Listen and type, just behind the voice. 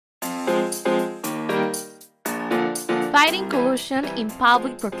Fighting collusion in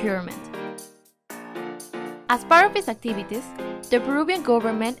public procurement. As part of its activities, the Peruvian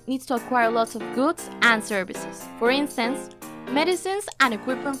government needs to acquire lots of goods and services. For instance, medicines and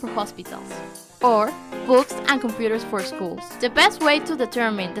equipment for hospitals, or books and computers for schools. The best way to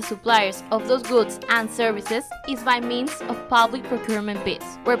determine the suppliers of those goods and services is by means of public procurement bids,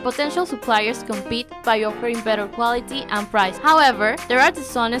 where potential suppliers compete by offering better quality and price. However, there are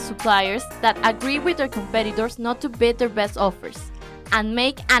dishonest suppliers that agree with their competitors not to bid their best offers and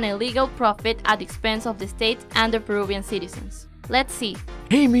make an illegal profit at the expense of the state and the Peruvian citizens. Let's see.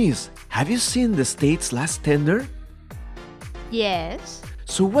 Hey miss, have you seen the state's last tender? Yes.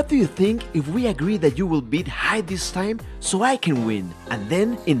 So what do you think if we agree that you will bid high this time so I can win? And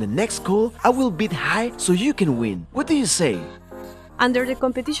then in the next call, I will bid high so you can win. What do you say? Under the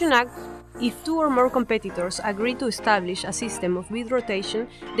Competition Act, if two or more competitors agree to establish a system of bid rotation,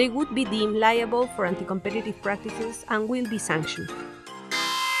 they would be deemed liable for anti-competitive practices and will be sanctioned.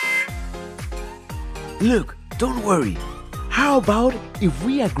 Look, don't worry. How about if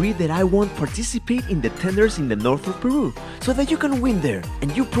we agree that I won't participate in the tenders in the north of Peru, so that you can win there,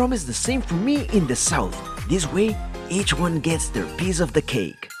 and you promise the same for me in the south. This way, each one gets their piece of the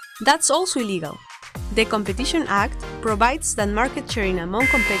cake. That's also illegal. The Competition Act provides that market sharing among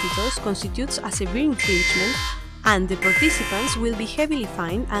competitors constitutes a severe infringement, and the participants will be heavily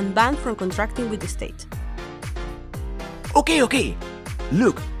fined and banned from contracting with the state. Okay.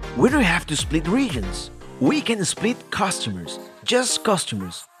 Look, we don't have to split regions. We can split customers, just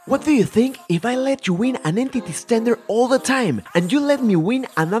customers. What do you think if I let you win an entity's tender all the time and you let me win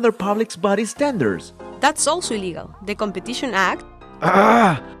another public body's tenders? That's also illegal. The Competition Act...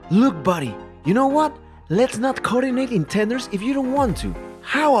 Look buddy, you know what? Let's not coordinate in tenders if you don't want to.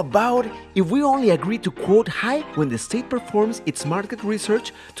 How about if we only agree to quote high when the state performs its market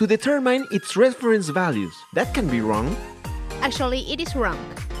research to determine its reference values? That can be wrong. Actually, it is wrong.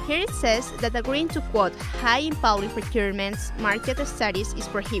 Here it says that agreeing to quote high in public procurement's market studies is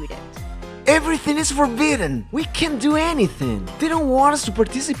prohibited. Everything is forbidden! We can't do anything! They don't want us to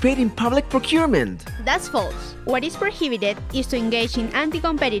participate in public procurement! That's false. What is prohibited is to engage in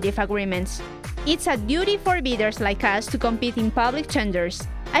anti-competitive agreements. It's a duty for bidders like us to compete in public tenders.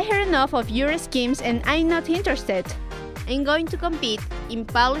 I heard enough of your schemes and I'm not interested. I'm going to compete in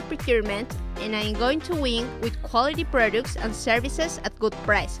public procurement and I'm going to win with quality products and services at good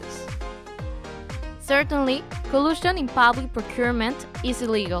prices. Certainly, collusion in public procurement is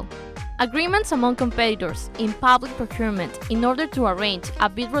illegal. Agreements among competitors in public procurement in order to arrange a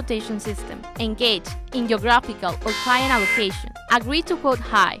bid rotation system, engage in geographical or client allocation, agree to quote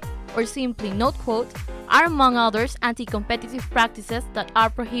high, or simply not quote, are among others anti-competitive practices that are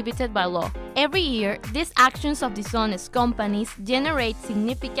prohibited by law. Every year, these actions of dishonest companies generate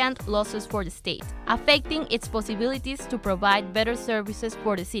significant losses for the state, affecting its possibilities to provide better services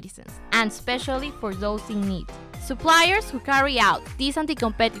for the citizens, and especially for those in need. Suppliers who carry out these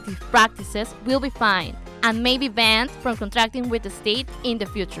anti-competitive practices will be fined and may be banned from contracting with the state in the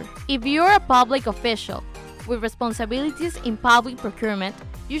future. If you're a public official with responsibilities in public procurement,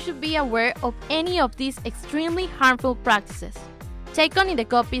 you should be aware of any of these extremely harmful practices. Take on in the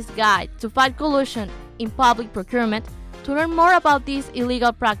copy's guide to fight collusion in public procurement to learn more about these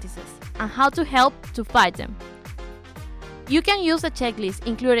illegal practices and how to help to fight them. You can use the checklist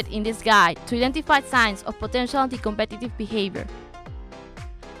included in this guide to identify signs of potential anti-competitive behavior.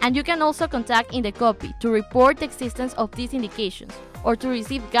 And you can also contact in the copy to report the existence of these indications or to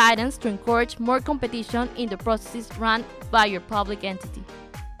receive guidance to encourage more competition in the processes run by your public entity.